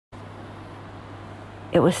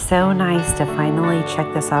It was so nice to finally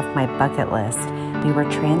check this off my bucket list. We were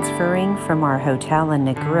transferring from our hotel in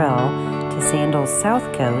Negril to Sandals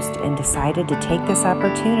Southcoast and decided to take this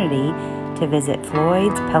opportunity to visit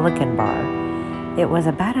Floyd's Pelican bar. It was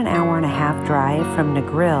about an hour and a half drive from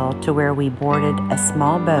Negril to where we boarded a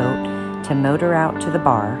small boat to motor out to the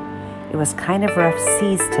bar. It was kind of rough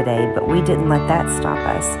seas today, but we didn't let that stop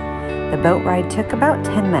us. The boat ride took about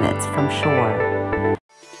 10 minutes from shore.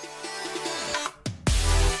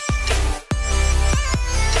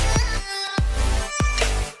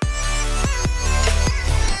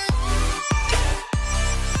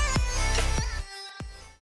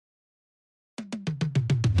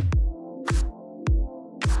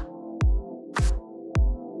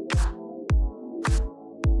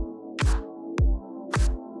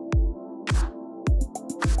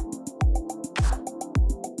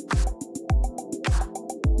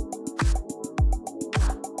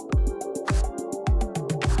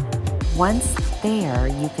 Once there,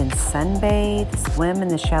 you can sunbathe, swim in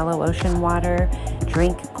the shallow ocean water,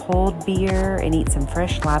 drink cold beer, and eat some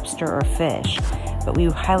fresh lobster or fish. But we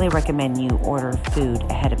highly recommend you order food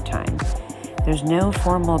ahead of time. There's no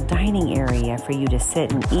formal dining area for you to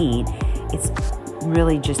sit and eat. It's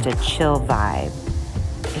really just a chill vibe.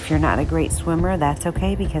 If you're not a great swimmer, that's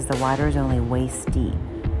okay because the water is only waist deep.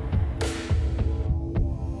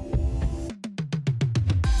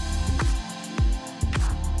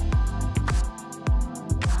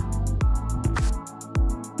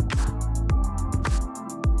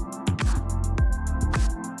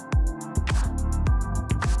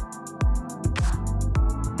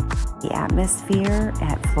 The atmosphere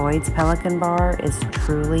at Floyd's Pelican Bar is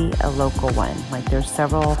truly a local one. Like there's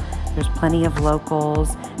plenty of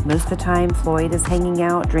locals. Most of the time Floyd is hanging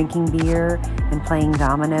out, drinking beer and playing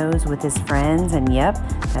dominoes with his friends. And yep,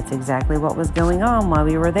 that's exactly what was going on while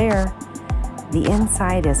we were there. The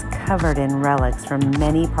inside is covered in relics from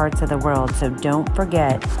many parts of the world, so don't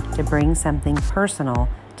forget to bring something personal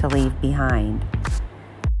to leave behind.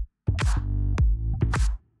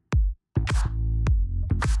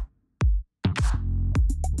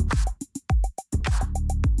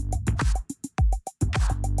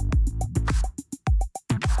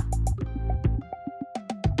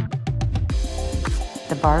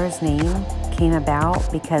 The bar's name came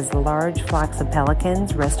about because large flocks of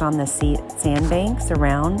pelicans rest on the sandbanks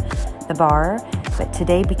around the bar, but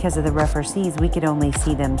today, because of the rougher seas, we could only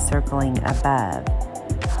see them circling above.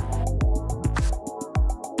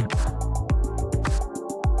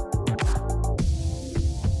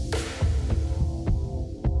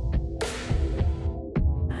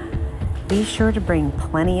 Be sure to bring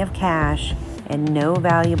plenty of cash and no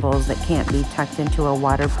valuables that can't be tucked into a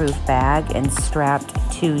waterproof bag and strapped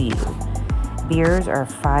to you. Beers are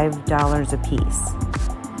 $5 a piece.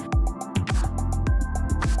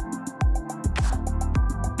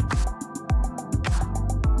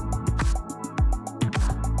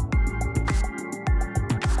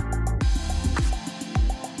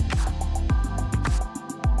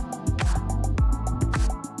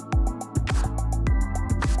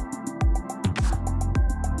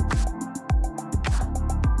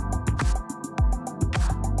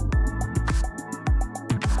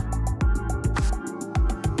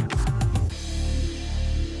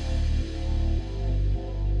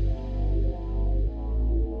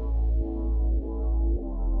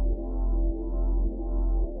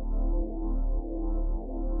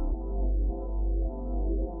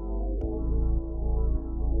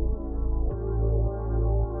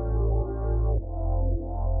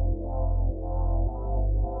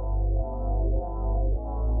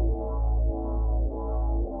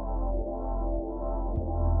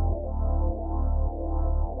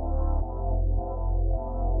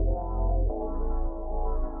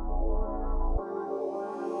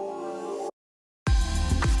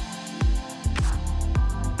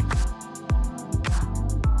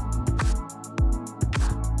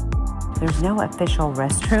 There's no official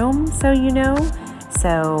restroom, so you know.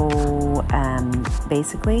 So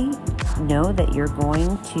basically, know that you're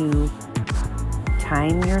going to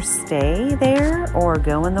time your stay there or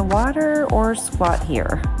go in the water or squat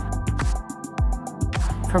here.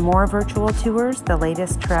 For more virtual tours, the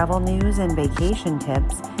latest travel news and vacation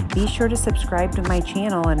tips, be sure to subscribe to my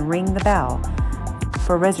channel and ring the bell.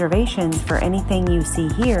 For reservations for anything you see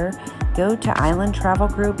here, go to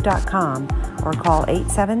islandtravelgroup.com or call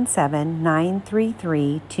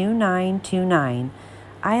 877-933-2929.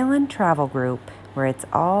 Island Travel Group, where it's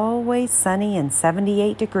always sunny and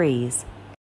 78 degrees.